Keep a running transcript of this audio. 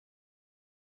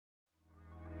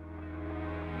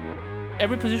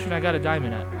every position I got a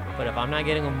diamond at. But if I'm not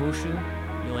getting a Mushu,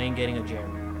 you ain't getting a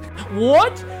Jeremy.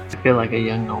 What? I feel like a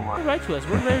young Nomar. Write to us.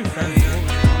 We're very friendly.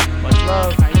 Much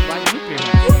love. Why you here,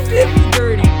 man? You did me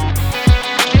dirty.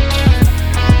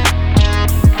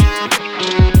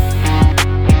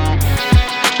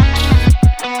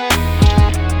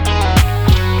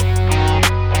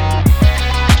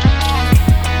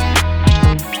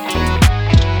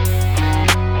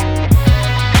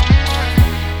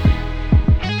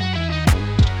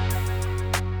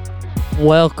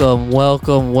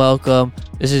 Welcome.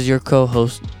 This is your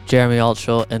co-host, Jeremy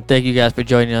Altschul, and thank you guys for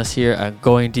joining us here on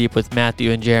Going Deep with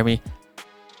Matthew and Jeremy.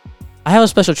 I have a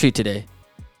special treat today.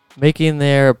 Making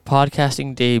their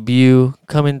podcasting debut,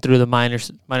 coming through the minor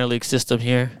league system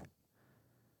here.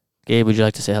 Gabe, would you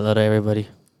like to say hello to everybody?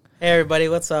 Hey everybody,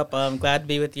 what's up? I'm glad to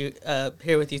be with you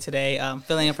here with you today.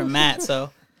 Filling in for Matt,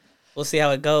 so we'll see how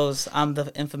it goes. I'm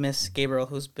the infamous Gabriel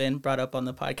who's been brought up on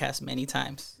the podcast many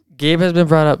times. Gabe has been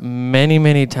brought up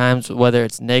many times, whether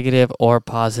it's negative or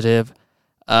positive.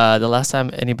 The last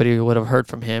time anybody would have heard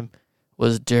from him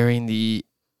was during the,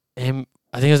 I think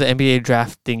it was the NBA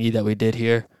draft thingy that we did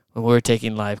here when we were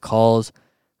taking live calls.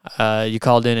 You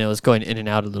called in, and it was going in and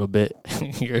out a little bit.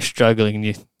 You're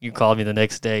struggling. You called me the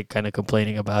next day kind of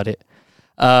complaining about it.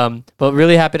 But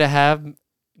really happy to have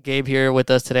Gabe here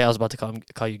with us today. I was about to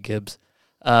call you Gibbs.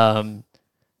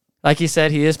 Like he said,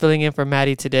 he is filling in for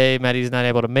Maddie today. Maddie's not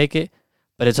able to make it,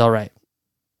 but it's all right.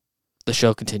 The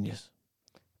show continues.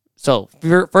 So,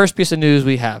 first piece of news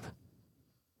we have.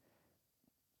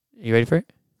 You ready for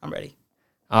it? I'm ready.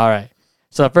 All right.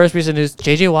 So, the first piece of news,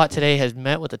 J.J. Watt today has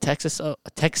met with the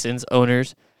Texans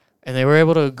owners, and they were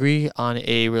able to agree on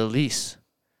a release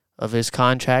of his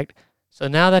contract. So,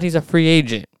 now that he's a free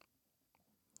agent,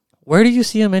 where do you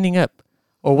see him ending up?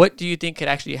 Or what do you think could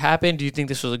actually happen? Do you think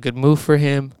this was a good move for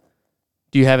him?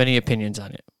 Do you have any opinions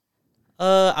on it?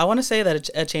 I want to say that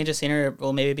a change of scenery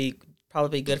will probably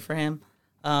be good for him.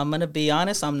 I'm going to be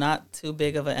honest, I'm not too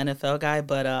big of an NFL guy,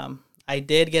 but I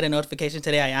did get a notification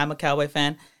today. I am a Cowboy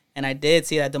fan, and I did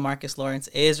see that DeMarcus Lawrence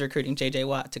is recruiting J.J.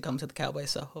 Watt to come to the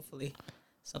Cowboys, so hopefully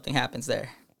something happens there.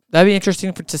 That'd be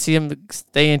interesting to see him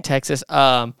stay in Texas.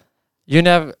 You and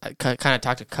I kind of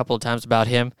talked a couple of times about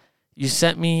him. You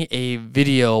sent me a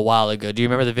video a while ago. Do you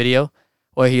remember the video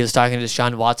where he was talking to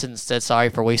Deshaun Watson and said sorry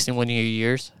for wasting 1 of your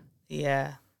years?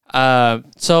 Yeah.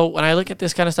 So when I look at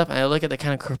this kind of stuff and I look at the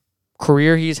kind of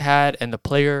career he's had and the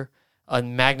player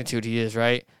magnitude he is,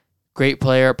 right? Great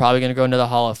player, probably going to go into the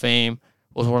Hall of Fame.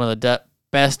 Was one of the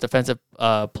best defensive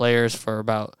players for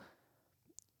about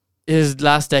his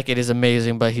last decade is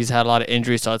amazing, but he's had a lot of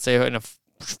injuries. So I'd say in a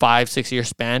 5-6 year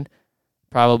span,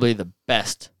 probably the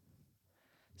best.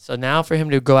 So now for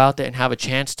him to go out there and have a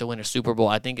chance to win a Super Bowl,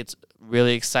 I think it's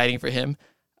really exciting for him.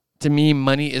 To me,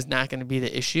 money is not going to be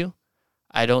the issue.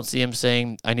 I don't see him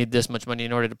saying, I need this much money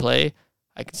in order to play.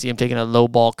 I can see him taking a low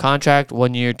ball contract,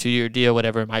 1 year, 2 year deal,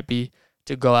 whatever it might be,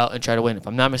 to go out and try to win. If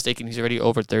I'm not mistaken, he's already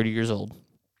over 30 years old.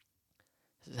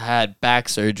 He's had back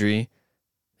surgery.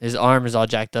 His arm is all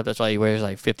jacked up. That's why he wears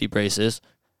like 50 braces.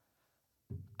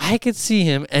 I could see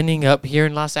him ending up here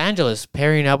in Los Angeles,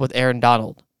 pairing up with Aaron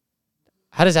Donald.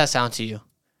 How does that sound to you?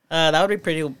 That would be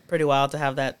pretty wild to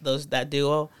have that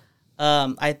duo.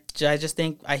 I just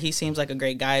think he seems like a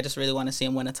great guy. I just really want to see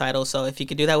him win a title. So if he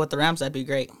could do that with the Rams, that'd be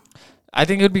great. I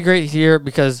think it would be great here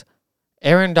because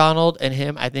Aaron Donald and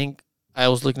him, I think I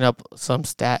was looking up some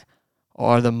stat,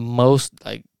 are the most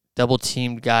like double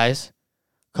teamed guys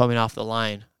coming off the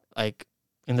line like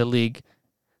in the league.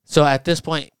 So at this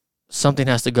point, something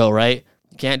has to go, right?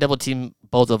 You can't double team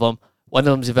both of them. One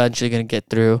of them's eventually going to get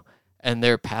through. And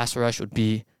their pass rush would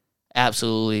be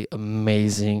absolutely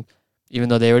amazing. Even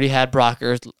though they already had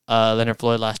Brockers, Leonard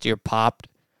Floyd last year popped.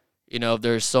 You know,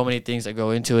 there's so many things that go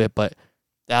into it, but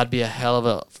that'd be a hell of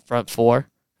a front four,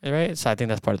 right? So I think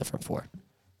that's part of the front four.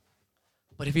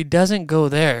 But if he doesn't go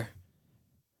there,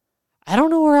 I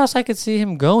don't know where else I could see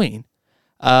him going.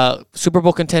 Super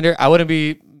Bowl contender, I wouldn't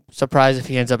be surprised if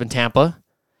he ends up in Tampa,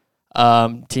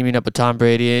 teaming up with Tom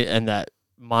Brady and that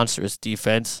monstrous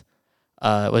defense.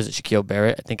 Was it Shaquille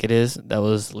Barrett? I think it is. That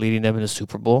was leading them in the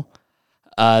Super Bowl.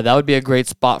 That would be a great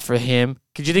spot for him.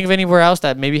 Could you think of anywhere else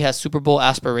that maybe has Super Bowl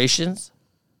aspirations?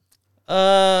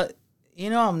 I'm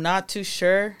not too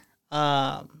sure.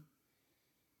 I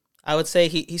would say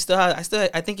he still has.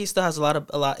 I think he still has a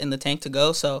lot in the tank to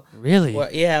go. So really,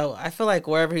 yeah, I feel like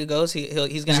wherever he goes,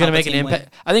 he's gonna make an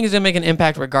impact. I think he's gonna make an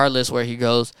impact regardless where he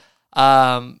goes.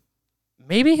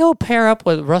 Maybe he'll pair up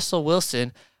with Russell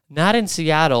Wilson, not in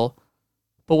Seattle,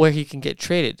 but where he can get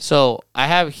traded. So I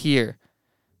have here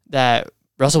that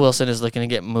Russell Wilson is looking to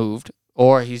get moved,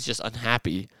 or he's just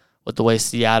unhappy with the way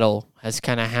Seattle has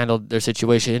kind of handled their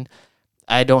situation.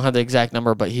 I don't have the exact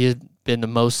number, but he has been the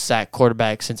most sacked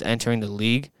quarterback since entering the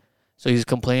league. So he's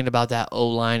complaining about that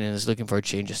O-line and is looking for a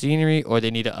change of scenery, or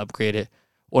they need to upgrade it.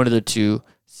 One of the two.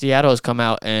 Seattle has come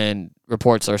out and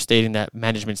reports are stating that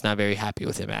management's not very happy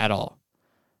with him at all.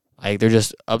 Like, they're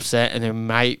just upset, and they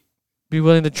might be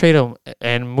willing to trade him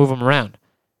and move him around.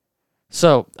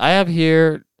 So I have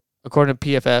here, according to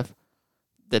PFF,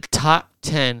 the top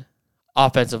 10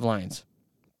 offensive lines.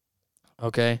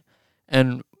 Okay?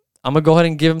 And I'm going to go ahead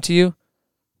and give them to you.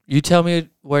 You tell me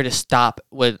where to stop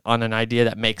on an idea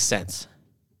that makes sense.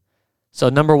 So,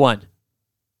 number 1,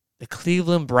 the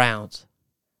Cleveland Browns.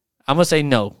 I'm going to say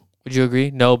no. Would you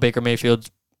agree? No, Baker Mayfield's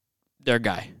their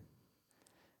guy.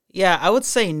 Yeah, I would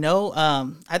say no.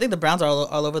 I think the Browns are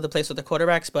all over the place with the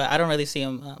quarterbacks, but I don't really see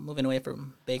them moving away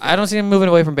from Baker. I don't see him moving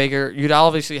away from Baker. You'd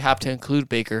obviously have to include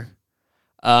Baker.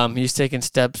 He's taken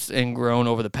steps and grown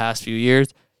over the past few years.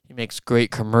 He makes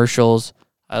great commercials.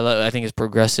 I think his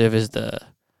progressive is the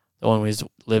one where he's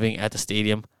living at the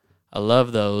stadium. I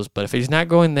love those. But if he's not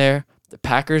going there, the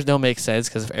Packers don't make sense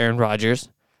because of Aaron Rodgers.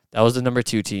 That was the number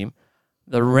 2 team.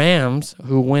 The Rams,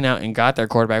 who went out and got their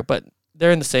quarterback, but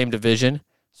they're in the same division,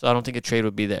 so I don't think a trade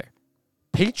would be there.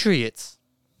 Patriots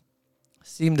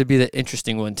seem to be the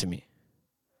interesting one to me.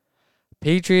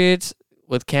 Patriots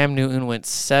with Cam Newton went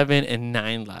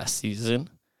 7-9 last season.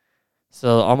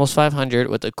 So almost 500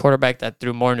 with a quarterback that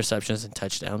threw more interceptions than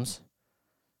touchdowns.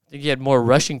 I think he had more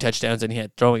rushing touchdowns than he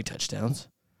had throwing touchdowns.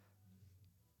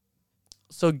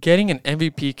 So getting an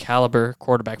MVP caliber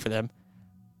quarterback for them,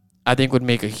 I think would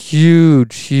make a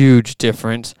huge, huge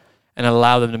difference and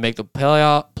allow them to make the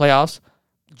playoffs.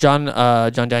 John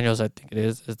Daniels, I think it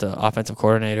is the offensive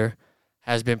coordinator,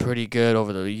 has been pretty good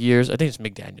over the years. I think it's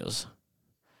McDaniels.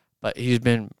 But he's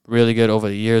been really good over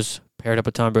the years, paired up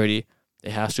with Tom Brady. They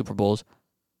have Super Bowls.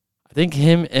 I think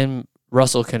him and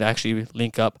Russell can actually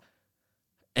link up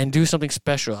and do something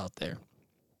special out there.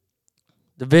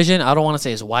 Division, I don't want to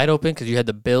say is wide open because you had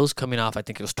the Bills coming off, I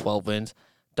think it was 12 wins.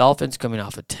 Dolphins coming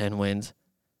off of 10 wins.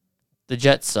 The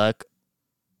Jets suck.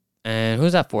 And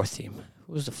who's that 4th team?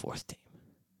 Who's the 4th team?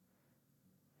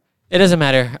 It doesn't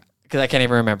matter because I can't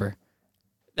even remember.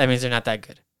 That means they're not that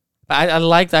good. But I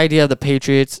like the idea of the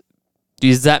Patriots.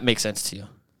 Does that make sense to you?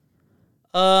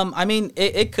 I mean,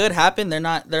 it could happen. They're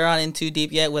not in too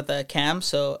deep yet with Cam,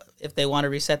 so if they want to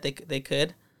reset, they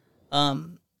could.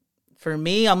 For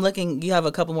me, I'm looking. You have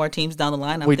a couple more teams down the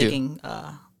line. I'm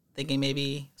thinking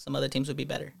maybe some other teams would be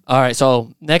better. All right,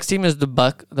 so next team is the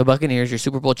Buccaneers, your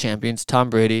Super Bowl champions. Tom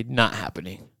Brady, not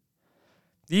happening.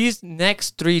 These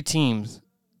next 3 teams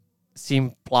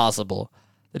seem plausible.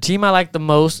 The team I like the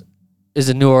most is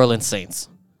the New Orleans Saints.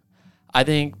 I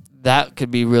think that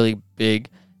could be really big.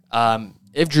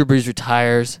 If Drew Brees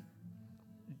retires,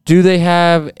 do they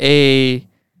have a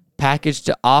package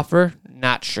to offer?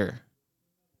 Not sure.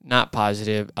 Not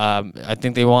positive. I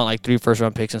think they want like 3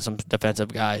 first-round picks and some defensive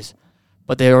guys.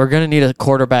 But they are going to need a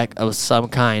quarterback of some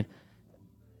kind.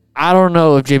 I don't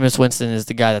know if Jameis Winston is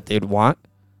the guy that they'd want.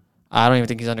 I don't even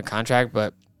think he's under contract,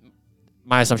 but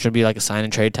my assumption would be like a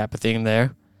sign-and-trade type of thing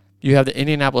there. You have the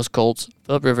Indianapolis Colts.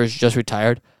 Phillip Rivers just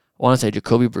retired. I want to say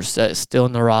Jacoby Brissett is still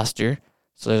in the roster,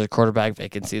 so there's a quarterback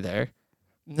vacancy there.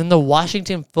 And then the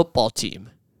Washington football team.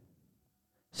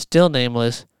 Still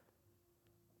nameless.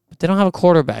 But they don't have a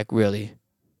quarterback, really.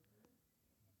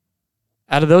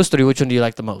 Out of those 3, which one do you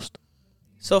like the most?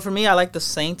 So for me, I like the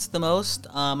Saints the most.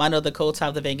 I know the Colts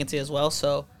have the vacancy as well,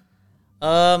 so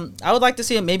I would like to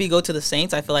see him maybe go to the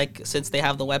Saints. I feel like since they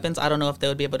have the weapons, I don't know if they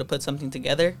would be able to put something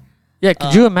together. Yeah,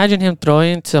 could you imagine him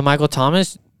throwing to Michael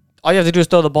Thomas? All you have to do is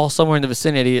throw the ball somewhere in the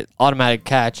vicinity, automatic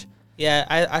catch. Yeah,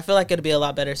 I feel like it'd be a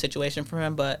lot better situation for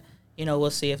him, but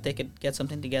we'll see if they could get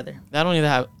something together. Not only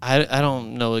that, I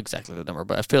don't know exactly the number,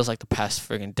 but it feels like the past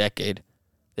friggin' decade,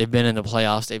 they've been in the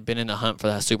playoffs. They've been in the hunt for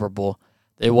that Super Bowl.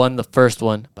 They won the first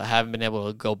one, but haven't been able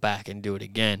to go back and do it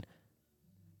again.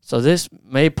 So this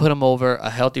may put him over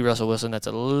a healthy Russell Wilson that's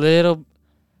a little...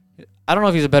 I don't know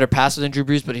if he's a better passer than Drew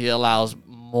Brees, but he allows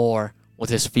more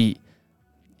with his feet.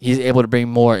 He's able to bring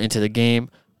more into the game,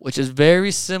 which is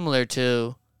very similar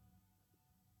to...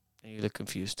 You look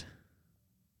confused.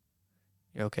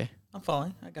 You okay? I'm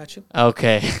following. I got you.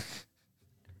 Okay.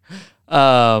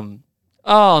 Oh,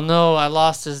 no. I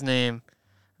lost his name.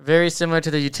 Very similar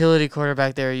to the utility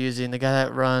quarterback they were using. The guy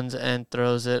that runs and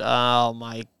throws it. Oh,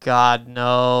 my God.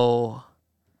 No.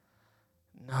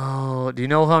 No. Do you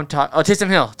know who I'm talking? Oh, Taysom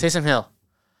Hill. Taysom Hill.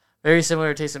 Very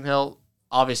similar to Taysom Hill.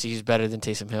 Obviously, he's better than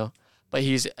Taysom Hill. But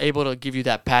he's able to give you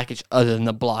that package other than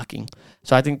the blocking.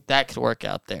 So I think that could work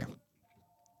out there.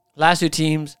 Last 2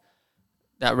 teams,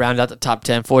 that round out the top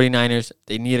 10. 49ers,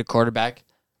 they need a quarterback,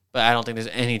 but I don't think there's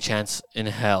any chance in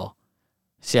hell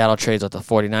Seattle trades with the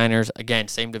 49ers. Again,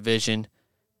 same division.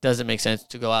 Doesn't make sense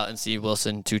to go out and see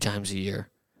Wilson 2 times a year.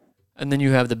 And then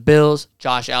you have the Bills,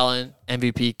 Josh Allen,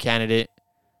 MVP candidate.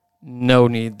 No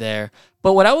need there.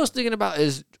 But what I was thinking about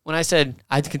is when I said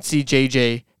I could see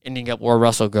JJ ending up where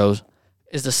Russell goes,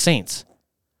 is the Saints.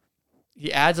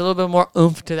 He adds a little bit more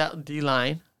oomph to that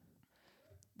D-line.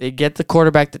 They get the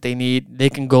quarterback that they need. They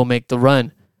can go make the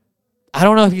run. I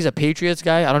don't know if he's a Patriots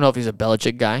guy. I don't know if he's a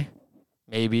Belichick guy.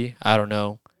 Maybe. I don't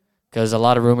know. Because a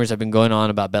lot of rumors have been going on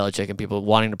about Belichick and people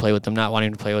wanting to play with them, not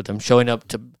wanting to play with them, showing up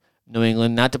to New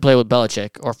England, not to play with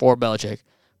Belichick or for Belichick,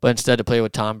 but instead to play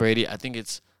with Tom Brady. I think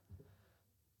it's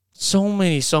so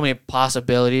many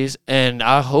possibilities, and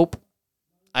I hope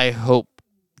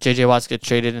J.J. Watts gets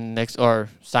traded in the next or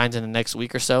signs in the next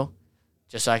week or so,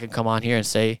 just so I can come on here and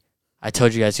say, I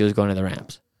told you guys he was going to the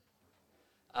Rams.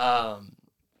 Oh,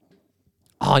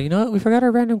 you know what? We forgot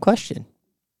our random question.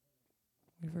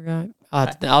 We forgot.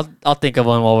 I'll think of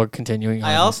one while we're continuing.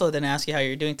 I also didn't ask you how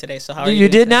you're doing today. So how are you? You You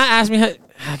did doing not ask me how.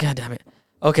 Oh, God damn it.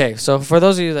 Okay, so for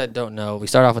those of you that don't know, we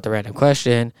start off with a random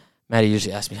question. Maddie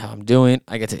usually asks me how I'm doing.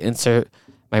 I get to insert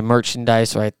my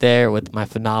merchandise right there with my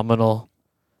phenomenal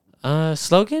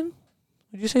slogan.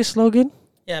 Would you say slogan?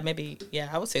 today? Yeah, maybe. Yeah,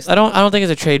 I would say. I don't think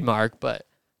it's a trademark, but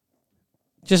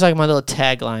just like my little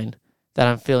tagline that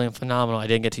I'm feeling phenomenal. I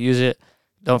didn't get to use it.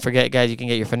 Don't forget, guys, you can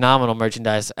get your phenomenal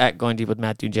merchandise at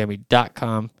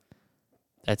goingdeepwithmatthewandjeremy.com.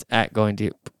 That's at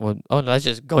goingdeep. Well, no, that's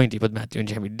just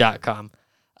goingdeepwithmatthewandjeremy.com.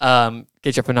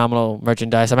 Get your phenomenal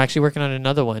merchandise. I'm actually working on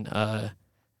another one. We'll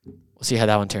see how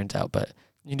that one turns out, but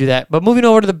you can do that. But moving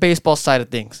over to the baseball side of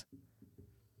things.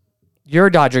 You're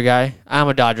a Dodger guy. I'm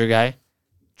a Dodger guy.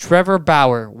 Trevor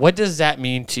Bauer, what does that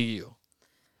mean to you?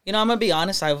 You know, I'm gonna be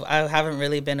honest. I haven't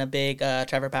really been a big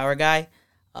Trevor Bauer guy.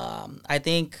 I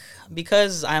think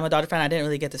because I'm a Dodger fan, I didn't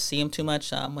really get to see him too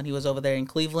much when he was over there in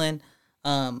Cleveland.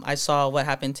 I saw what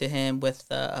happened to him with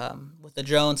the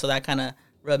drone, so that kind of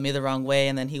rubbed me the wrong way.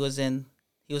 And then he was on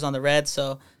the Reds,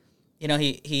 so you know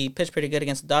he pitched pretty good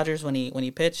against the Dodgers when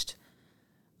he pitched.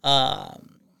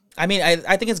 I mean,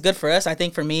 I think it's good for us. I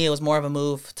think for me, it was more of a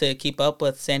move to keep up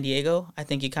with San Diego. I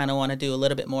think you kind of want to do a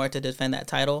little bit more to defend that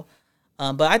title.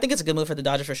 But I think it's a good move for the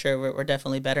Dodgers for sure. We're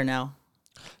definitely better now.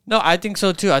 No, I think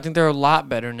so too. I think they're a lot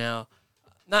better now.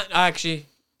 Not actually.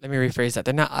 Let me rephrase that.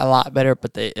 They're not a lot better,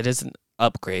 but it is an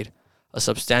upgrade, a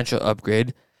substantial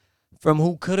upgrade from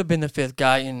who could have been the fifth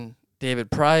guy in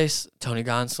David Price, Tony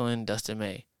Gonsolin, Dustin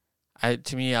May.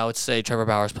 To me, I would say Trevor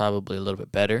Bauer is probably a little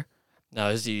bit better. Now,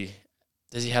 does he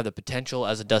have the potential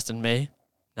as a Dustin May?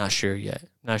 Not sure yet.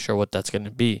 Not sure what that's going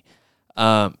to be.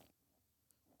 The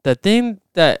thing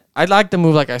that I like the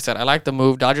move, like I said, I like the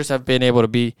move. Dodgers have been able to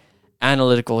be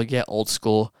analytical yet old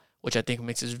school, which I think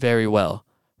mixes very well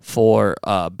for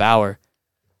Bauer.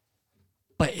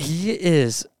 But he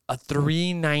is a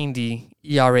 3.90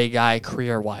 ERA guy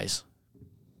career-wise.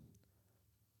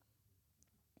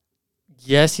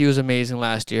 Yes, he was amazing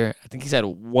last year. I think he's had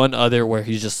one other where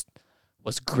he just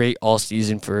was great all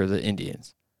season for the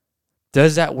Indians.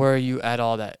 Does that worry you at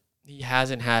all that he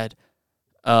hasn't had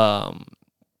a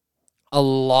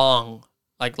longevity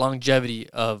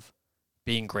of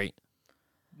being great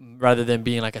rather than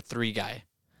being like a 3 guy?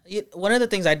 One of the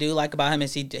things I do like about him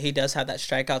is he does have that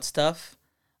strikeout stuff.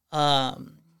 I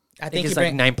think it's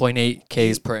like 9.8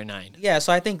 Ks per 9. Yeah,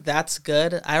 so I think that's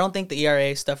good. I don't think the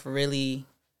ERA stuff really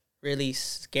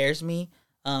scares me.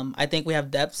 I think we have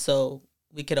depth, so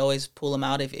we could always pull him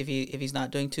out if he's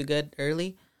not doing too good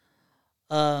early.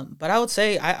 But I would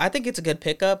say I think it's a good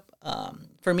pickup.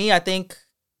 For me, I think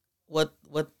what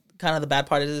kind of the bad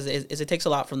part is it takes a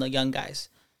lot from the young guys.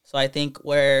 So I think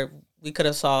where we could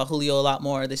have saw Julio a lot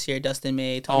more this year, Dustin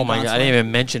May, Tony God, I didn't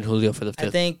even mention Julio for the fifth.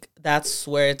 I think that's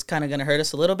where it's kind of going to hurt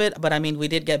us a little bit. But I mean, we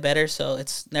did get better, so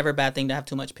it's never a bad thing to have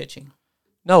too much pitching.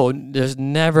 No, there's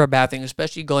never a bad thing,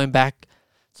 especially going back.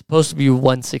 It's supposed to be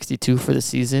 162 for the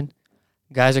season.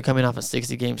 Guys are coming off a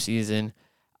 60-game season.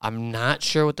 I'm not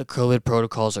sure what the COVID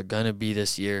protocols are going to be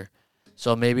this year.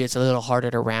 So maybe it's a little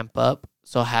harder to ramp up.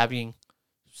 So having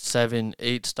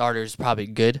 7-8 starters is probably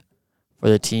good for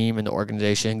the team and the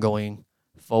organization going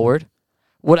forward.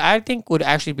 What I think would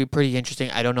actually be pretty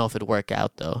interesting, I don't know if it'd work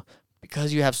out though,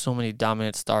 because you have so many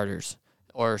dominant starters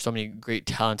or so many great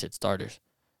talented starters.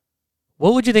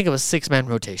 What would you think of a 6-man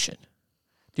rotation?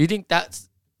 Do you think that's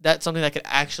something that could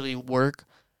actually work?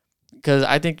 Because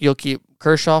I think you'll keep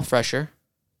Kershaw fresher.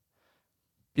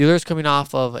 Buehler's coming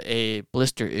off of a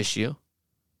blister issue.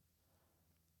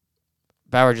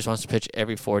 Bauer just wants to pitch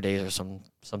every 4 days or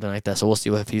something like that, so we'll see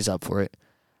if he's up for it.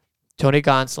 Tony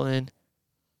Gonsolin,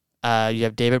 You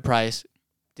have David Price.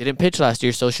 Didn't pitch last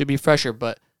year, so should be fresher,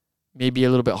 but maybe a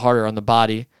little bit harder on the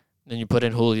body. Then you put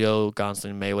in Julio,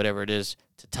 Gonsolin, May, whatever it is,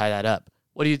 to tie that up.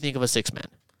 What do you think of a 6-man?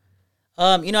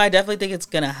 I definitely think it's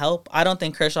going to help. I don't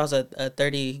think Kershaw's a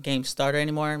 30-game starter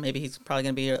anymore. Maybe he's probably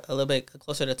going to be a little bit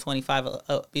closer to 25,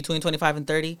 between 25 and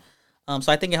 30.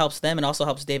 So I think it helps them and also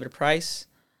helps David Price.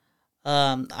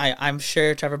 I'm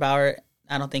sure Trevor Bauer,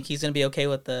 I don't think he's going to be okay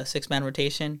with the 6-man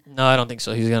rotation. No, I don't think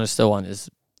so. He's going to still want his...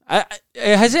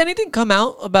 has anything come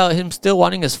out about him still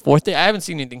wanting his 4th day? I haven't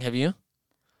seen anything. Have you?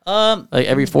 Like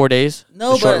every 4 days?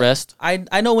 No, short but rest?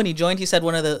 I know when he joined, he said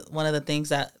one of the things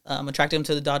that attracted him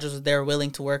to the Dodgers was they're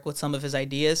willing to work with some of his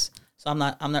ideas. So I'm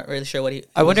not really sure what he.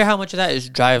 I wonder how much of that is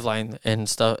driveline and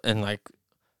stuff and like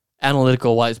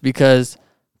analytical wise, because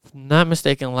if I'm not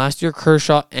mistaken, last year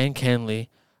Kershaw and Kenley,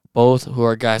 both who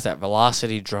are guys that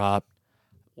velocity dropped,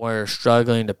 were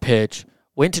struggling to pitch,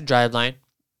 went to driveline.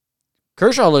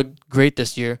 Kershaw looked great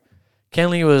this year.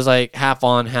 Kenley was like half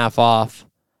on, half off.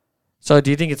 So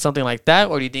do you think it's something like that,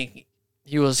 or do you think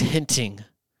he was hinting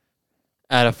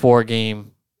at a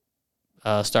 4-game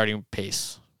starting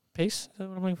pace? Pace? Is that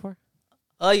what I'm looking for?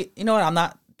 You know what? I'm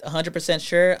not 100%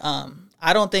 sure.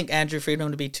 I don't think Andrew Friedman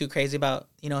would be too crazy about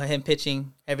him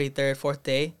pitching every 3rd, 4th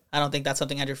day. I don't think that's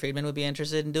something Andrew Friedman would be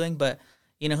interested in doing. But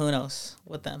who knows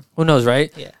with them? Who knows,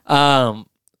 right? Yeah.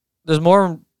 There's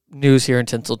more news here in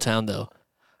Tinseltown though.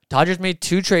 Dodgers made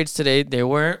 2 trades today. They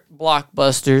weren't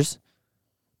blockbusters,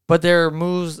 but they're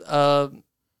moves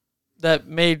that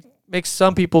make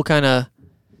some people kind of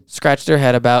scratch their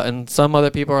head about, and some other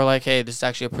people are like, "Hey, this is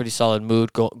actually a pretty solid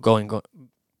move going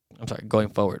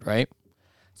forward." Right.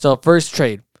 So first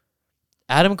trade,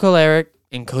 Adam Kolarek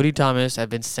and Cody Thomas have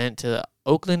been sent to the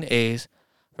Oakland A's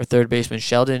for third baseman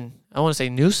Sheldon. I want to say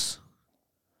Noose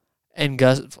and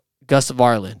Gus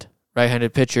Varland,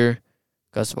 right-handed pitcher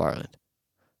Gus Varland.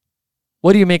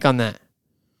 What do you make on that?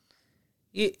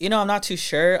 I'm not too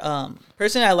sure.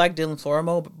 Personally, I like Dylan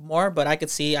Floro more, but I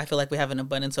feel like we have an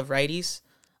abundance of righties.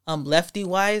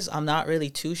 Lefty-wise, I'm not really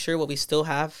too sure what we still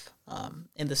have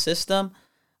in the system.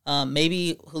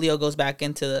 Maybe Julio goes back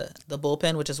into the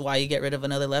bullpen, which is why you get rid of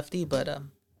another lefty, but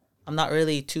I'm not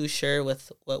really too sure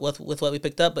with what we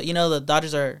picked up. But, the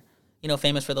Dodgers are,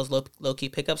 famous for those low-key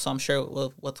pickups, so I'm sure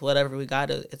with whatever we got,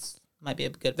 it's might be a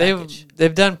good package.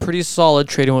 They've done pretty solid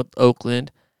trading with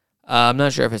Oakland. I'm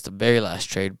not sure if it's the very last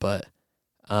trade, but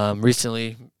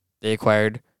recently they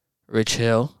acquired Rich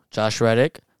Hill, Josh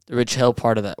Reddick. The Rich Hill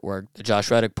part of that work, the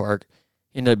Josh Reddick part,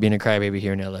 ended up being a crybaby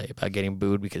here in LA about getting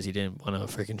booed because he didn't want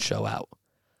to freaking show out.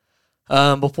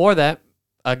 Before that,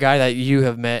 a guy that you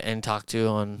have met and talked to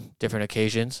on different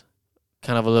occasions,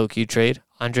 kind of a low-key trade,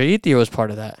 Andre Ethier was part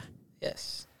of that.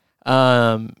 Yes.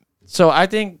 So I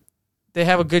think they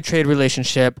have a good trade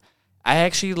relationship. I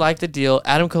actually like the deal.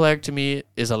 Adam Kolarek, to me,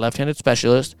 is a left-handed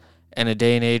specialist, and a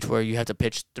day and age where you have to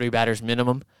pitch 3 batters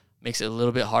minimum makes it a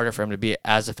little bit harder for him to be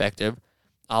as effective.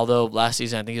 Although last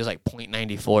season, I think he was like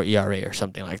 .94 ERA or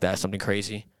something like that, something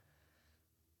crazy.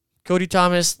 Cody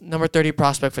Thomas, number 30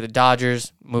 prospect for the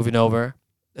Dodgers, moving over.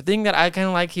 The thing that I kind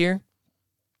of like here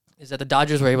is that the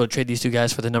Dodgers were able to trade these 2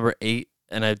 guys for the number 8,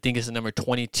 and I think it's the number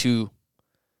 22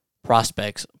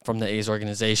 prospects from the A's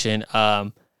organization.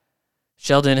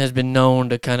 Sheldon has been known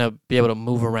to kind of be able to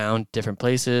move around different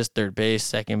places, third base,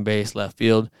 second base, left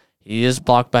field. He is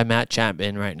blocked by Matt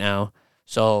Chapman right now,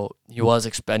 so he was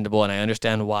expendable, and I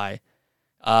understand why.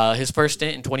 His first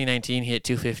stint in 2019, he hit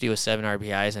 .250 with 7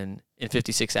 RBIs and in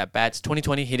 56 at-bats.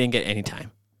 2020, he didn't get any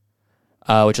time,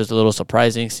 which was a little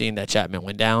surprising, seeing that Chapman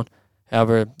went down.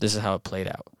 However, this is how it played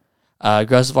out.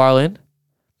 Gus Varland,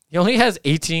 he only has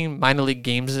 18 minor league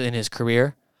games in his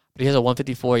career, but he has a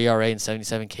 154 ERA and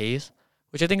 77 Ks,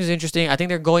 which I think is interesting. I think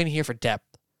they're going here for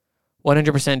depth.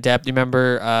 100% depth. You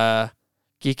remember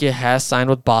Geeke has signed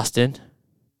with Boston.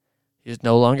 He's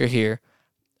no longer here.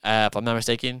 If I'm not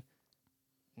mistaken,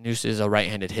 Noose is a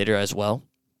right-handed hitter as well.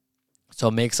 So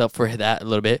it makes up for that a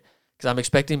little bit, because I'm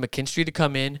expecting McKinstry to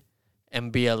come in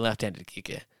and be a left-handed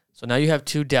Geeke. So now you have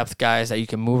 2 depth guys that you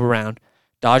can move around.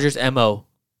 Dodgers MO,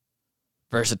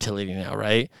 versatility now,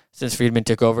 right? Since Friedman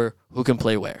took over, who can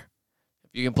play where?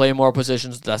 If you can play more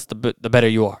positions, that's the better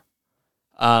you are.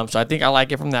 So I think I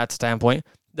like it from that standpoint.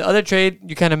 The other trade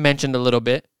you kind of mentioned a little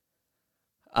bit.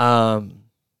 Dylan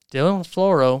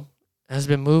Floro has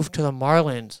been moved to the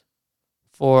Marlins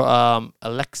for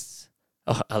Alex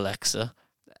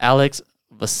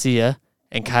Vesia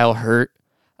and Kyle Hurt.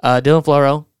 Dylan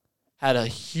Floro had a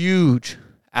huge,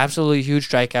 absolutely huge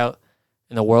strikeout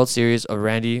in the World Series of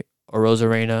Randy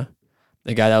Arozarena,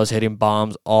 the guy that was hitting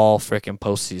bombs all freaking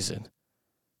postseason.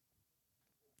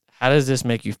 How does this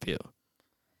make you feel?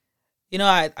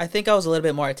 I think I was a little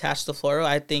bit more attached to Floro.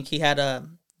 I think he had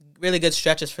really good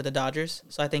stretches for the Dodgers,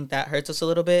 so I think that hurts us a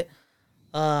little bit.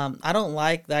 I don't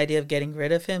like the idea of getting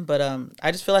rid of him, but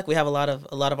I just feel like we have a lot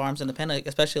of arms in the pen, like,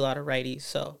 especially a lot of righties.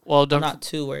 So I'm not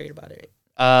too worried about it.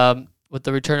 With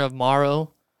the return of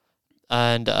Morrow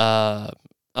and Kolarek,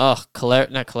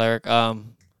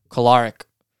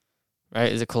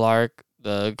 right? Is it Kolarek?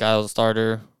 The guy who's the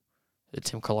starter. Is it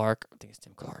Tim Kolarek? I think it's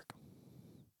Tim Kolarek.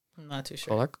 I'm not too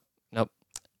sure. Kolarek? Nope.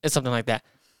 It's something like that.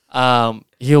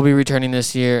 He'll be returning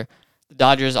this year. The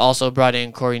Dodgers also brought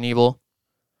in Corey Knebel.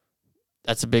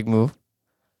 That's a big move.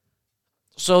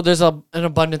 So there's an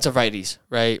abundance of righties,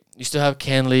 right? You still have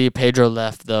Canley, Pedro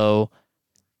left, though.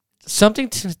 Something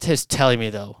is telling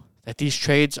me, though, that these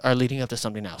trades are leading up to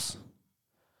something else.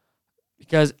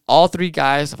 Because all three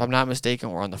guys, if I'm not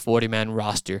mistaken, were on the 40-man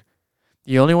roster.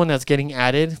 The only one that's getting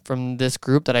added from this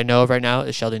group that I know of right now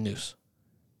is Sheldon Neuse.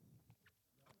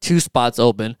 2 spots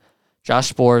open.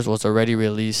 Josh Sborz was already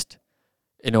released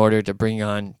in order to bring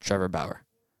on Trevor Bauer.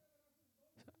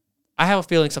 I have a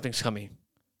feeling something's coming.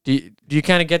 Do you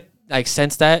kind of get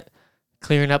sense that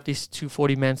clearing up these 2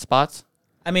 40-man spots?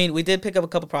 I mean, we did pick up a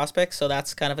couple prospects, so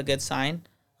that's kind of a good sign.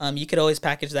 You could always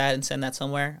package that and send that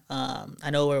somewhere.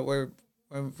 I know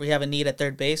we have a need at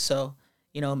third base, so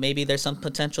maybe there's some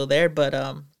potential there. But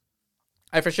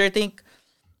I for sure think,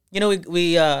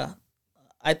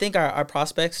 I think our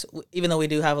prospects, even though we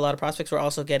do have a lot of prospects, we're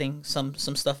also getting some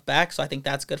stuff back. So I think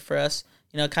that's good for us.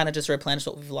 Kind of just replenish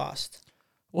what we've lost.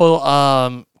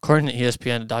 Well, according to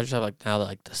ESPN, the Dodgers have now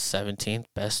the 17th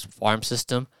best farm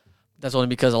system. That's only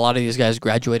because a lot of these guys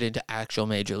graduated into actual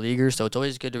major leaguers, so it's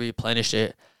always good to replenish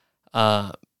it.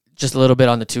 Just a little bit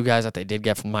on the 2 guys that they did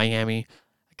get from Miami.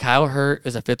 Kyle Hurt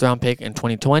is a 5th-round pick in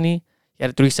 2020. He had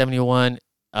a 3.71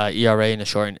 ERA in a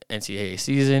short NCAA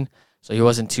season, so he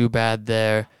wasn't too bad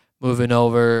there. Moving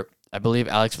over, I believe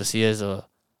Alex Vesia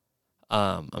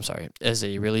is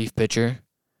a relief pitcher.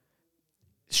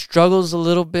 Struggles a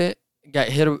little bit, got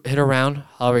hit around.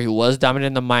 However, he was dominant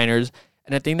in the minors.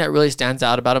 And the thing that really stands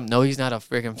out about him, no, he's not a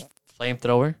freaking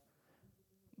flamethrower,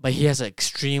 but he has an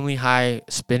extremely high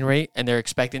spin rate, and they're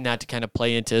expecting that to kind of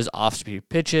play into his off-speed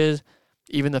pitches.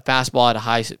 Even the fastball at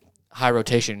a high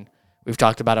rotation, we've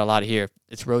talked about it a lot here.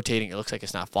 It's rotating. It looks like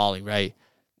it's not falling, right?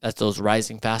 That's those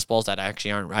rising fastballs that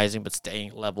actually aren't rising but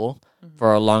staying level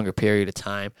for a longer period of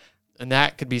time. And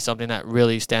that could be something that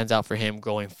really stands out for him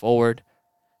going forward.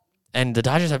 And the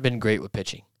Dodgers have been great with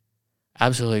pitching.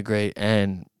 Absolutely great.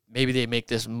 And maybe they make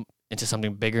this into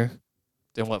something bigger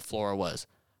than what Floro was.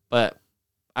 But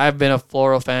I've been a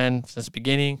Floro fan since the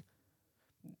beginning.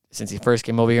 Since he first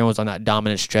came over here and was on that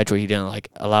dominant stretch where he didn't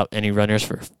allow any runners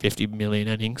for 50 million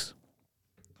innings.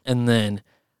 And then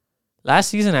last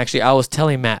season, actually, I was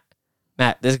telling Matt,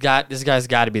 this guy's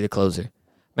got to be the closer.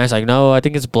 Matt's like, no, I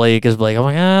think it's Blake. I'm like,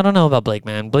 I don't know about Blake,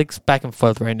 man. Blake's back and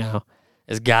forth right now.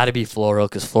 It's got to be Floro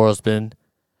because Floro's been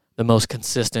the most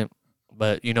consistent.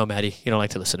 But Matty, he don't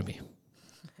like to listen to me.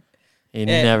 He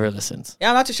never listens. Yeah,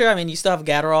 I'm not too sure. I mean, you still have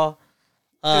Gatterall.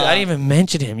 Dude, I didn't even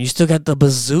mention him. You still got the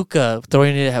bazooka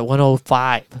throwing it at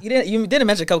 105. You didn't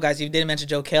mention a couple guys. You didn't mention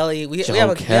Joe Kelly. We have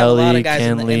a lot of guys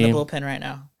in the bullpen right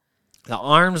now. The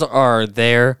arms are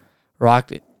there,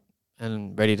 rocked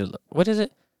and ready to. What is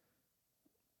it?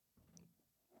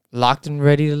 Locked and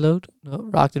ready to load? No,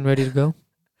 rocked and ready to go.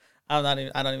 I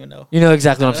don't even know. You know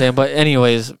exactly what I'm saying. But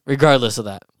anyways, regardless of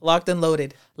that. Locked and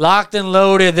loaded. Locked and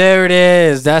loaded. There it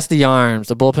is. That's the arms.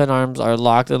 The bullpen arms are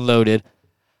locked and loaded.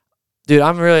 Dude,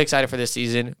 I'm really excited for this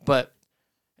season. But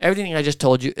everything I just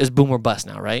told you is boom or bust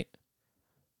now, right?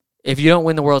 If you don't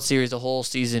win the World Series, the whole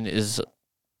season is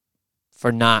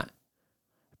for naught.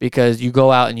 Because you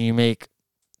go out and you make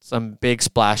some big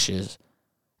splashes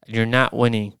and you're not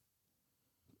winning.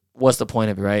 What's the point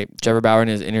of it, right? Trevor Bauer in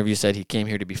his interview said he came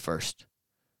here to be first.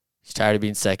 He's tired of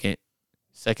being second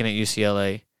at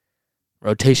UCLA,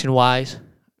 rotation-wise,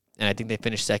 and I think they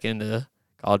finished second in the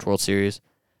College World Series,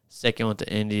 second with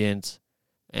the Indians,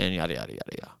 and yada, yada,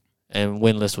 yada, yada, and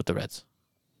winless with the Reds.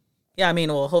 Yeah, I mean,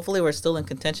 well, hopefully we're still in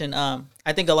contention.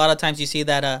 I think a lot of times you see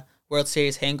that World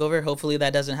Series hangover. Hopefully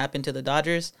that doesn't happen to the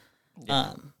Dodgers.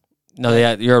 Yeah.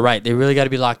 You're right. They really got to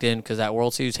be locked in because that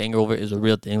World Series hangover is a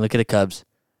real thing. Look at the Cubs.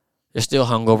 They're still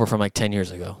hungover from 10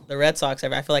 years ago. The Red Sox,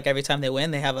 I feel like every time they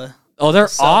win, they have a... Oh, they're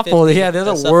awful. Yeah, they're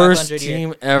the worst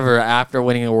team ever after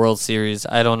winning a World Series.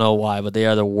 I don't know why, but they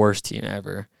are the worst team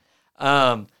ever.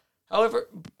 However,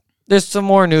 there's some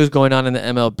more news going on in the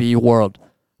MLB world.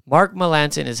 Mark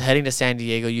Melancon is heading to San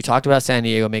Diego. You talked about San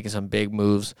Diego making some big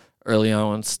moves early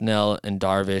on, Snell and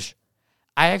Darvish.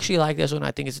 I actually like this one.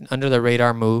 I think it's an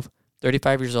under-the-radar move.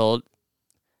 35 years old.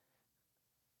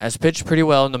 has pitched pretty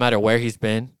well no matter where he's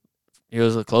been. He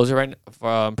was a closer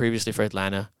previously for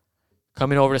Atlanta.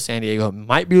 Coming over to San Diego,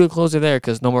 might be the closer there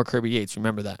because no more Kirby Yates.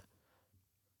 Remember that.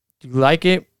 Do you like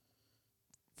it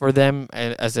for them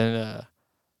as in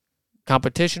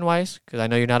competition-wise? Because I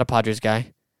know you're not a Padres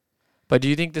guy. But do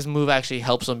you think this move actually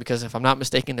helps them? Because if I'm not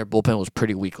mistaken, their bullpen was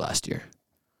pretty weak last year.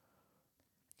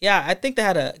 Yeah, I think they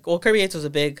had Kirby Yates was a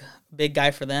big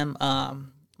guy for them.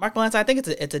 Mark Melancon, I think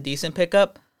it's a decent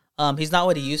pickup. He's not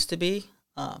what he used to be.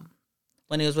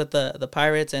 When he was with the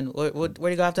Pirates, and where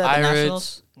did he go after that? Pirates, the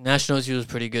Nationals? Nationals, he was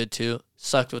pretty good too.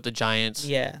 Sucked with the Giants.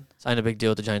 Yeah. Signed a big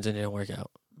deal with the Giants and it didn't work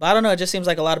out. But I don't know. It just seems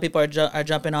like a lot of people are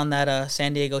jumping on that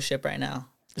San Diego ship right now.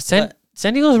 San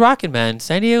Diego's rocking, man.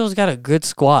 San Diego's got a good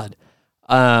squad.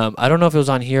 I don't know if it was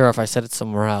on here or if I said it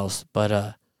somewhere else, but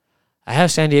I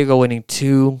have San Diego winning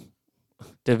 2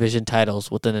 division titles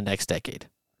within the next decade.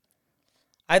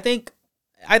 I think,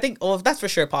 well, that's for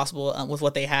sure possible with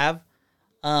what they have.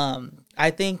 I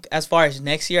think as far as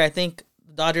next year, I think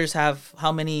the Dodgers have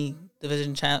how many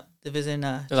division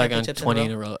They're like on 20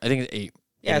 in a row. I think it's 8.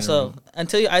 Yeah, so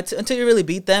until you really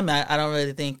beat them, I don't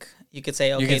really think you could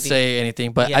say okay. You can say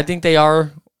anything, but yeah. I think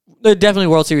they're definitely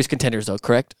World Series contenders, though.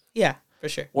 Correct? Yeah, for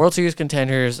sure. World Series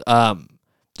contenders.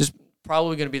 Just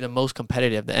probably going to be the most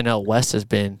competitive the NL West has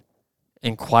been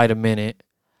in quite a minute.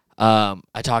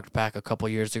 I talked back a couple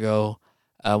years ago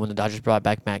when the Dodgers brought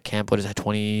back Matt Kemp. What is that?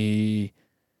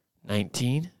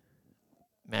 2019.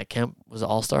 Matt Kemp was an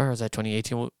All-Star. Or was that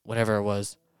 2018? Whatever it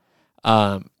was.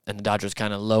 And the Dodgers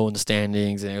kind of low in the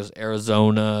standings, and it was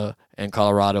Arizona and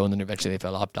Colorado, and then eventually they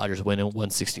fell off. Dodgers winning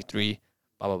 163,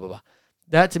 blah, blah, blah, blah.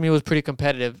 That, to me, was pretty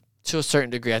competitive to a certain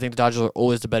degree. I think the Dodgers were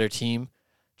always the better team,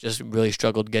 just really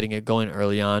struggled getting it going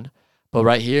early on. But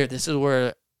right here, this is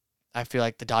where I feel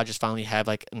like the Dodgers finally have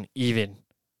like an even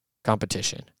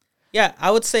competition. Yeah,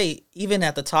 I would say even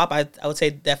at the top, I would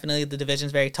say definitely the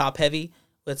division's very top-heavy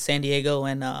with San Diego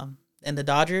and the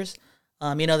Dodgers. The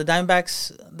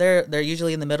Diamondbacks, they're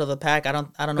usually in the middle of the pack. I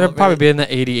don't know. They'll probably be in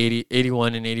the 80,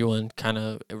 81, and 81 kind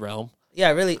of realm.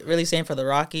 Yeah, really same for the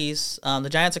Rockies. The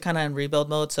Giants are kind of in rebuild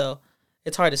mode, so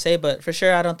it's hard to say. But for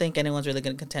sure, I don't think anyone's really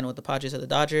going to contend with the Padres or the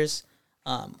Dodgers.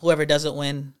 Whoever doesn't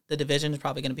win the division is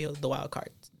probably going to be the wild card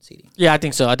seeding. Yeah, I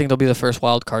think so. I think they'll be the first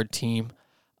wild card team.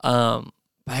 But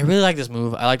I really like this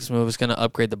move. I like this move. It's going to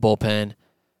upgrade the bullpen.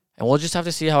 And we'll just have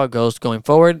to see how it goes going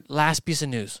forward. Last piece of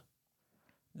news.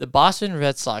 The Boston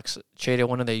Red Sox traded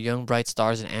one of their young bright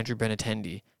stars in Andrew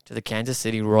Benintendi to the Kansas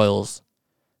City Royals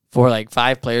for like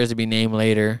 5 players to be named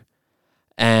later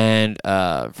and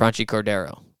Franchi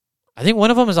Cordero. I think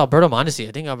one of them is Alberto Mondesi.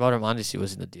 I think Alberto Mondesi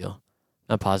was in the deal.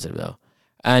 Not positive, though.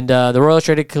 And the Royals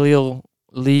traded Khalil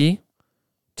Lee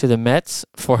to the Mets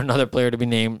for another player to be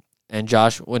named, and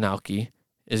Josh Winalski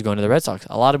is going to the Red Sox.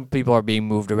 A lot of people are being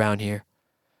moved around here.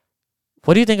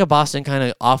 What do you think of Boston kind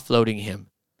of offloading him?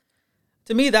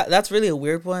 To me, that's really a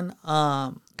weird one.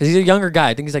 Because he's a younger guy.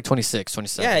 I think he's like 26,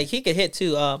 27. Yeah, he could hit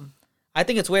too. I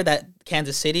think it's weird that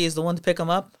Kansas City is the one to pick him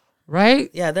up. Right?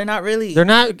 Yeah, they're not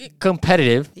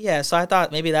competitive. Yeah, so I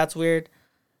thought maybe that's weird.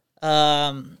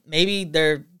 Maybe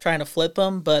they're trying to flip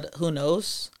him, but who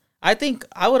knows? I think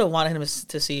I would have wanted him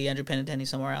to see Andrew Benintendi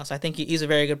somewhere else. I think he's a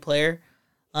very good player.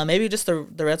 Maybe just the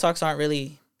Red Sox aren't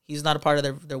really. He's not a part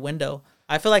of their window.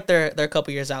 I feel like they're a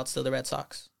couple years out still. The Red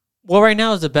Sox. Well, right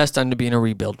now is the best time to be in a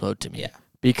rebuild mode to me. Yeah.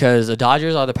 Because the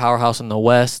Dodgers are the powerhouse in the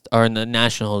West or in the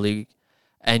National League,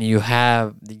 and you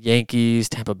have the Yankees,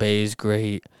 Tampa Bay is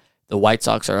great. The White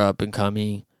Sox are up and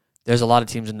coming. There's a lot of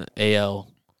teams in the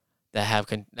AL that have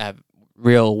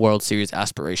real World Series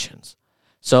aspirations.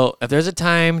 So if there's a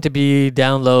time to be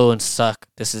down low and suck,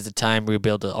 this is the time to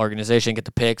rebuild the organization, get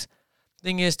the picks.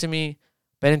 Thing is, to me,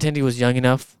 Benintendi was young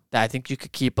enough that I think you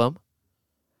could keep him.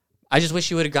 I just wish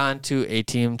he would have gone to a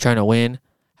team trying to win.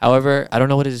 However, I don't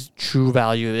know what his true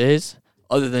value is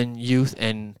other than youth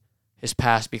and his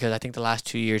past, because I think the last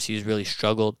 2 years he's really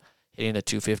struggled hitting the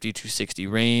 250, 260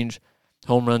 range.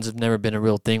 Home runs have never been a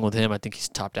real thing with him. I think he's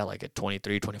topped out like at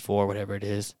 23, 24, whatever it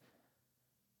is.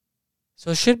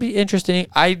 So it should be interesting.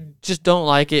 I just don't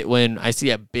like it when I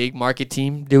see a big market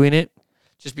team doing it,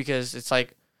 just because it's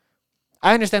like,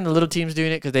 I understand the little teams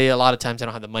doing it because a lot of times they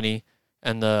don't have the money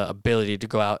and the ability to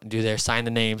go out and sign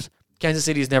the names. Kansas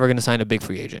City is never going to sign a big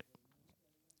free agent.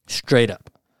 Straight up.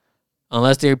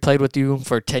 Unless they played with you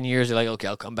for 10 years, they're like, okay,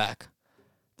 I'll come back.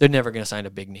 They're never going to sign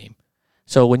a big name.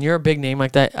 So when you're a big name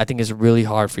like that, I think it's really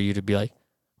hard for you to be like,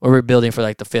 we're rebuilding for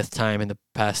like the 5th time in the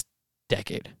past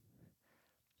decade.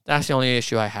 That's the only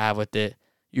issue I have with it.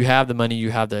 You have the money, you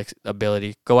have the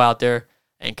ability. Go out there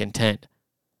and contend.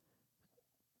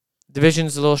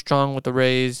 Division's a little strong with the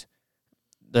Rays.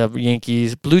 the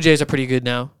Yankees. Blue Jays are pretty good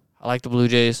now. I like the Blue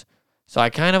Jays. So I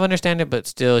kind of understand it, but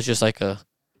still it's just like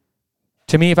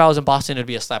to me, if I was in Boston, it'd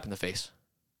be a slap in the face.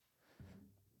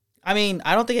 I mean,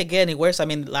 I don't think it get any worse. I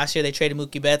mean, last year they traded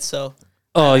Mookie Betts, so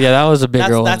Oh, yeah, that was a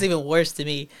bigger one. that's even worse to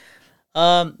me.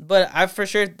 But I for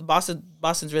sure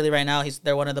Boston's really right now.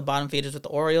 They're one of the bottom feeders with the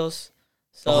Orioles.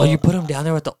 So you put them down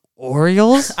there with the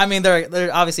Orioles? I mean,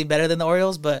 they're obviously better than the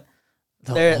Orioles, but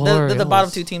they're the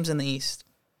bottom two teams in the East.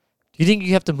 Do you think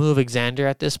you have to move Xander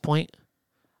at this point?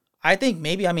 I think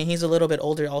maybe. I mean, he's a little bit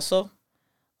older also.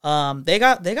 They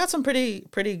got some pretty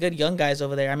good young guys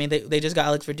over there. I mean, they just got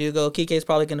Alex Verdugo. Kike's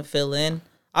probably going to fill in.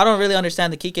 I don't really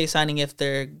understand the Kike signing if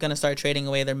they're going to start trading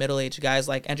away their middle-aged guys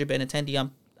like Andrew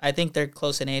Benintendi. I think they're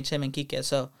close in age, him and Kike.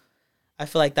 So I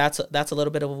feel like that's a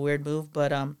little bit of a weird move.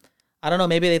 But I don't know.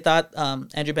 Maybe they thought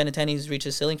Andrew Benintendi's reached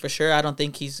his ceiling for sure. I don't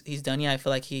think he's done yet. I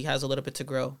feel like he has a little bit to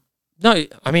grow. No,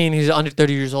 I mean, he's under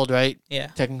 30 years old, right? Yeah.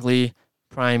 Technically,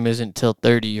 prime isn't till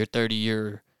 30. Your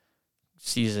 30-year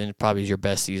season probably is your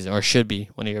best season, or should be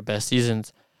one of your best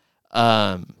seasons.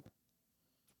 I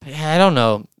don't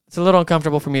know. It's a little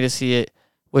uncomfortable for me to see it.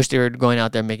 Wish they were going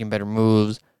out there making better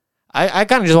moves. I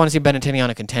kind of just want to see Benintendi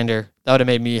on a contender. That would have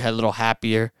made me a little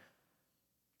happier.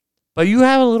 But you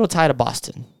have a little tie to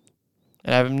Boston,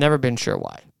 and I've never been sure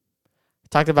why. I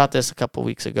talked about this a couple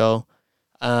weeks ago.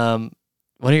 One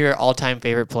of your all-time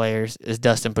favorite players is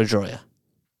Dustin Pedroia.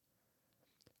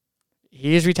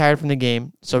 He is retired from the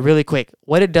game. So really quick,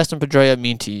 what did Dustin Pedroia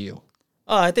mean to you?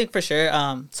 Oh, I think for sure.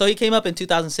 So he came up in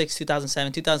 2006,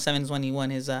 2007. 2007 is when he won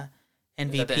his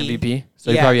MVP. Is that the MVP? So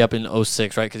Yeah. he's probably up in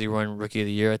 06, right? Because he won Rookie of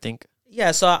the Year, I think.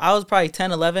 Yeah, so I was probably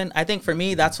 10, 11. I think for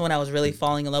me, that's when I was really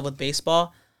falling in love with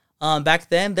baseball. Back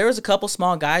then, there was a couple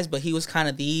small guys, but he was kind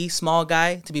of the small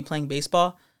guy to be playing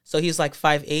baseball. So he's like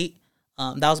 5'8".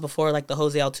 That was before like the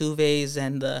Jose Altuves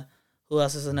and who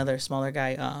else is another smaller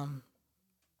guy?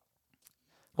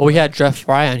 Well, we had Jeff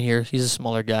Fry on here. He's a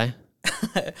smaller guy.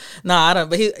 No, I don't.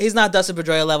 But he's not Dustin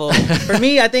Pedroia level. For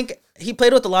me, I think he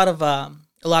played with a lot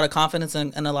of confidence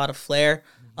and a lot of flair.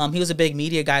 He was a big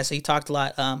media guy, so he talked a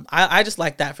lot. I just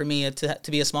like that for me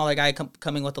to be a smaller guy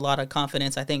coming with a lot of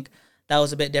confidence. I think that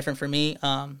was a bit different for me.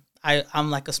 I'm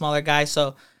like a smaller guy,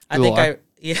 so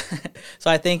So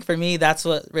I think for me, that's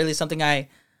what really something I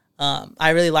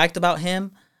really liked about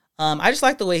him. I just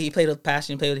like the way he played with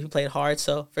passion. He played hard.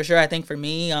 So for sure, I think for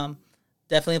me,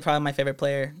 definitely probably my favorite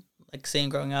player. Like seeing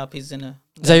growing up, he's in a.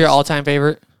 Is that your all-time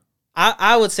favorite?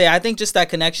 I would say I think just that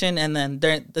connection, and then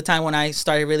during the time when I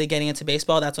started really getting into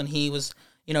baseball, that's when he was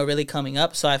really coming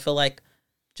up. So I feel like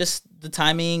just the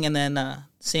timing and then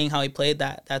seeing how he played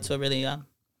that's what really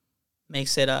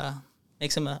makes him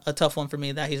a tough one for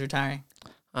me that he's retiring.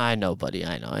 I know, buddy.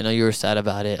 I know you were sad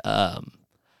about it.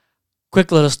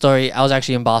 Quick little story. I was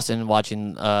actually in Boston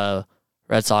watching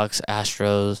Red Sox,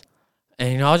 Astros,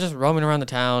 and I was just roaming around the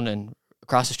town, and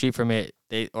across the street from it,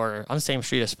 on the same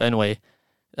street as Fenway,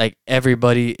 like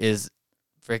everybody is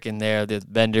freaking there. The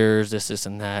vendors, this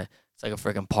and that. It's like a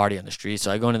freaking party on the street. So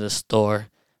I go into the store.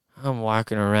 I'm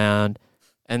walking around,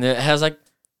 and it has like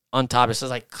on top it says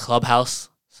like Clubhouse.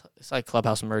 It's like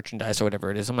Clubhouse merchandise or whatever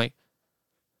it is. I'm like,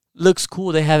 looks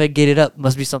cool. They have it gated up.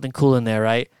 Must be something cool in there,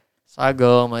 right? So I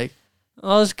go. I'm like,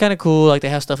 oh, it's kind of cool. Like they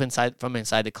have stuff inside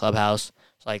the clubhouse.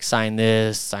 So like sign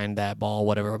this, sign that ball,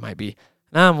 whatever it might be.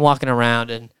 Now I'm walking around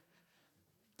and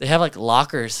they have like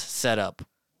lockers set up.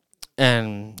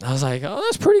 And I was like, oh,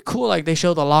 that's pretty cool. Like they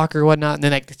show the locker and whatnot. And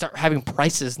then like they start having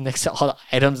prices next to all the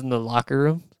items in the locker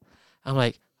room. I'm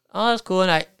like, oh, that's cool.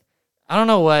 And I don't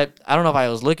know if I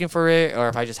was looking for it or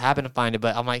if I just happened to find it,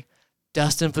 but I'm like,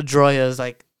 Dustin Pedroia's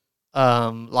like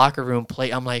locker room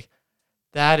plate. I'm like,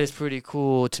 that is pretty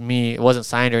cool to me. It wasn't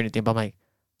signed or anything, but I'm like,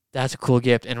 that's a cool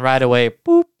gift. And right away,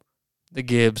 boop, the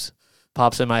Gibbs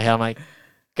pops in my head. I'm like,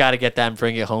 got to get that and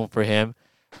bring it home for him.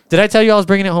 Did I tell you I was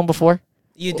bringing it home before?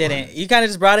 You didn't. You kind of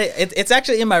just brought it. It's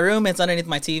actually in my room. It's underneath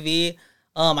my TV.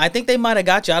 I think they might have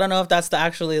got you. I don't know if that's the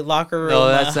actually locker room. No,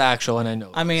 that's the actual one. I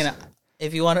know. I mean,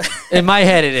 if you want to. In my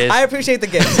head, it is. I appreciate the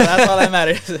gift, so that's all that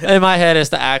matters. In my head, it's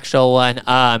the actual one.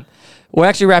 We're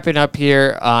actually wrapping up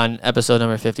here on episode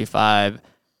number 55.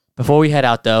 Before we head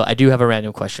out, though, I do have a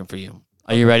random question for you.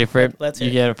 Are you ready for it? Let's hear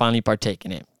You get to finally partake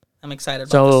in it. I'm excited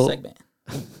about this segment.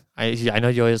 I know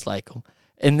you always like them.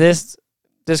 And this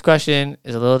question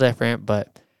is a little different,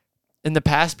 but in the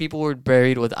past, people were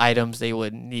buried with items they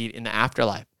would need in the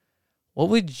afterlife. What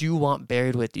would you want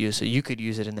buried with you so you could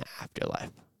use it in the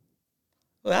afterlife?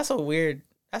 Well, that's a weird.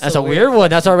 That's a weird one.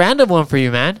 That's a random one for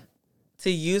you, man. To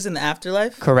use in the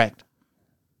afterlife? Correct.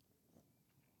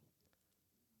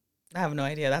 I have no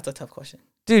idea. That's a tough question.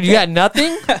 Dude, you got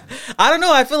nothing? I don't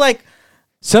know. I feel like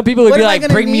Some people would What be am I like,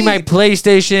 gonna bring me my need?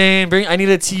 PlayStation. I need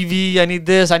a TV. I need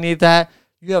this. I need that.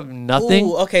 You have nothing.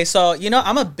 Ooh, okay, so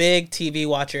I'm a big TV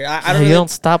watcher. I don't you really, don't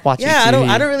stop watching yeah, TV.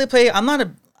 I don't really play.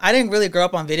 I didn't really grow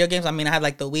up on video games. I mean, I had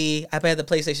like the Wii. I played the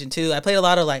PlayStation 2. I played a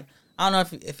lot of like, I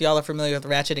don't know if y'all are familiar with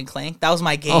Ratchet and Clank. That was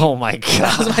my game. Oh my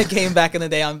That was god. my game back in the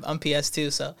day on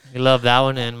PS2. So You love that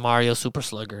one and Mario Super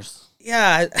Sluggers.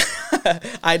 yeah,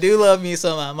 I do love me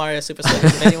some Mario Super Slugger.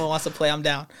 If anyone wants to play, I'm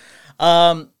down.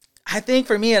 I think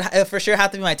for me, it for sure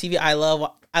have to be my TV. I love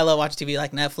watching TV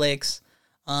like Netflix.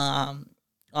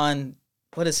 On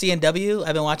what is CNW?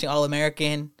 I've been watching All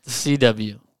American.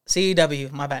 CW.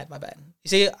 CW. My bad. You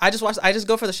see, I just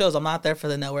go for the shows. I'm not there for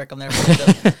the network. I'm there for the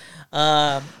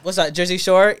shows. What's that? Jersey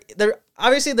Shore.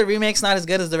 Obviously the remake's not as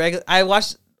good as the regular. I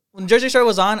watched when Jersey Shore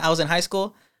was on. I was in high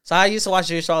school, so I used to watch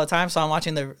Jersey Shore all the time. So I'm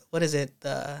watching the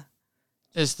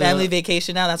Just Family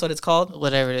Vacation now. That's what it's called.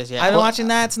 whatever it is. Yeah. I've been watching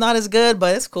that. It's not as good,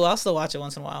 but it's cool. I'll still watch it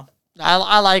once in a while.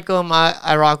 I like them.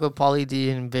 I rock with Pauly D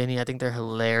and Vinny. I think they're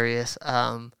hilarious.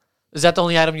 Is that the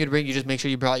only item you'd bring? You just make sure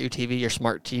you brought your TV, your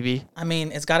smart TV. I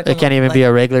mean, it's got to. It can't even be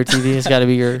a regular TV. It's got to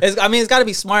be your. It's got to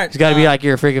be smart. It's got to be like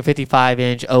your freaking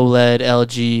 55-inch OLED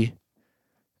LG.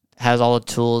 Has all the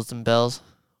tools and bells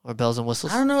or bells and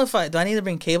whistles. I don't know if do I need to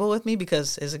bring cable with me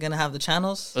because is it gonna have the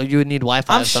channels? So you would need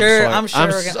Wi-Fi. I'm of some sure. sort. I'm sure. I'm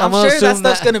I'm sure that assume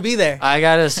stuff's gonna be there. I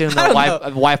gotta assume I that don't know.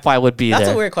 Wi-Fi would be That's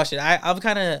there. a weird question. I'm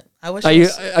kind of. I wish.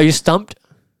 Are you stumped?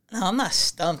 No, I'm not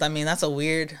stumped. I mean, that's a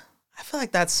weird. I feel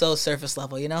like that's so surface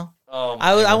level. You know. Oh,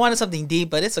 I wanted something deep,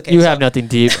 but it's okay. You So- have nothing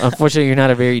deep. Unfortunately, you're not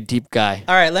a very deep guy.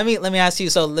 All right. Let me ask you.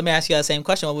 So let me ask you that same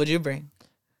question. What would you bring?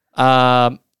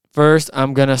 First,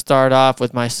 I'm gonna start off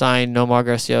with my signed Nomar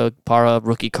Garcia Parra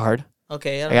rookie card.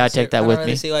 Okay. I gotta take that with I don't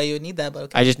really me. see why you would need that, but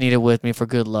okay. I just need it with me for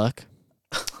good luck.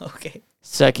 Okay.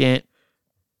 Second,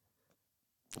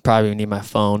 probably need my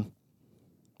phone.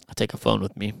 I'll take a phone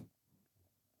with me.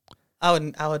 I was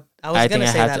I gonna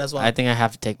say that to, as well. I think I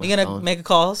have to take my You gonna phone. make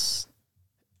calls?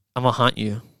 I'm gonna haunt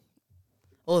you.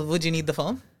 Well, would you need the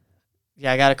phone?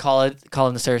 Yeah, I gotta call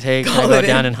in the stairs. Hey, can I Call go it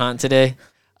down in. and hunt today?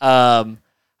 Man,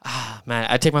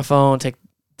 I take my phone, take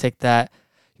that.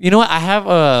 You know what? I have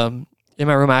in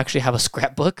my room. I actually have a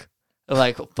scrapbook of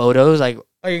like photos. Like,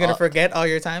 Are you gonna forget all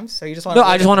your times? So you just want? no,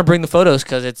 I just want to bring the photos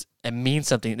because it means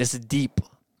something. This is deep.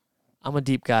 I'm a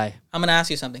deep guy. I'm gonna ask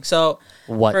you something. So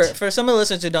What? for some of the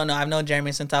listeners who don't know, I've known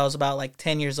Jeremy since I was about like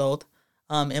 10 years old.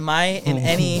 Am I in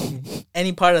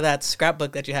any part of that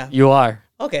scrapbook that you have? You are.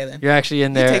 Okay, then You're actually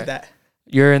in you there. take that.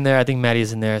 You're in there. I think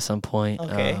Maddie's in there at some point.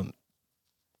 Okay.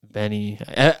 Benny.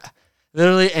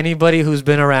 Literally anybody who's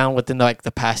been around within like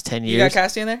the past 10 You got years.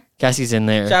 Cassie in there? Cassie's in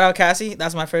there. Shout out Cassie.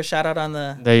 That's my first shout out on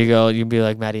the. There you go. You'd be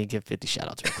like, Maddie, give 50 shout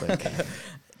outs real quick.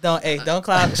 Don't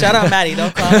clown. Shout out Maddie.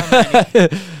 Don't clown on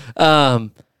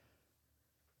Maddie.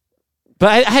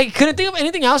 But I couldn't think of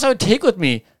anything else I would take with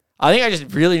me. I think I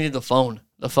just really need the phone.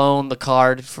 The phone, the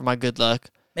card for my good luck.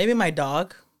 Maybe my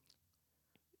dog.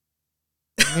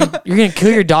 You're going to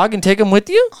kill your dog and take him with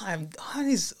you?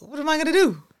 What am I gonna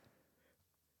do?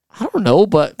 I don't know,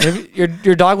 but maybe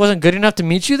your dog wasn't good enough to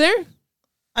meet you there?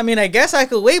 I mean, I guess I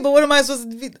could wait, but what am I supposed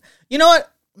to be? You know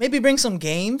what? Maybe bring some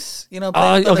games. Play with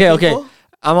other Okay. people.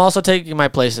 I'm also taking my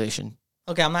PlayStation.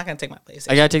 Okay, I'm not gonna take my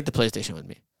PlayStation. I got to take the PlayStation with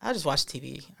me. I'll just watch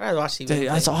TV. I'd rather watch TV. Dude, than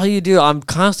that's play. all you do. I'm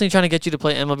constantly trying to get you to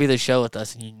play MLB The Show with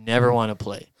us, and you never want to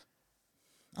play.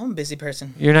 I'm a busy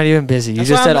person. You're not even busy. You That's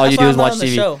just why said all that's you why do I'm is not watch on the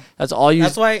TV. show. That's all you.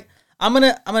 That's why I'm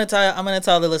gonna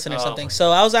tell the listener something. my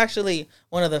So I was actually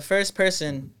one of the first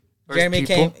person. Jeremy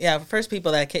people? came. Yeah, first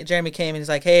people that Jeremy came and he's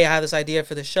like, "Hey, I have this idea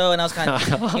for the show," and I was kind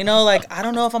of, like I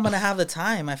don't know if I'm gonna have the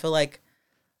time. I feel like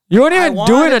You weren't I even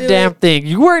wanna doing a do damn it. thing.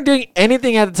 You weren't doing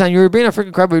anything at the time. You were being a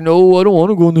freaking crap. No, I don't want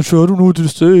to go on the show. I don't know what to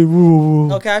say.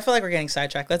 okay. I feel like we're getting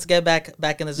sidetracked. Let's get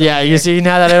back in the zone. Yeah, you here. see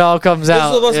now that it all comes This is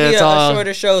out. supposed to be it's a all-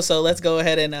 shorter show, so let's go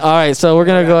ahead and. All right, so we're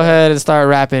gonna go ahead and start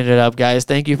wrapping it up, guys.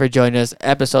 Thank you for joining us,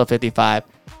 episode 55.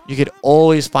 You could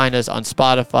always find us on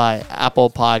Spotify, Apple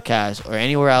Podcasts, or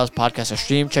anywhere else podcasts are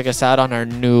streamed. Check us out on our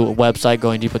new website,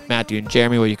 Going Deep with Matthew and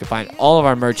Jeremy, where you can find all of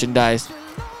our merchandise.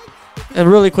 And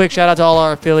really quick, shout out to all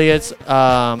our affiliates,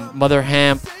 Mother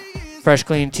Hemp, Fresh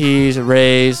Clean Teas,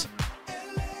 Rays.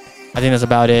 I think that's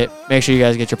about it. Make sure you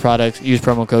guys get your products. Use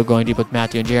promo code Going Deep with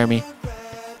Matthew and Jeremy.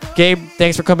 Gabe,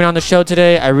 thanks for coming on the show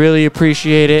today. I really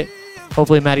appreciate it.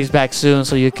 Hopefully Maddie's back soon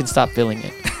so you can stop feeling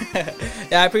it.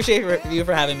 Yeah, I appreciate you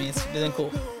for having me. It's been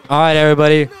cool. All right,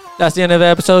 everybody. That's the end of the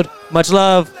episode. Much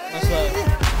love. Much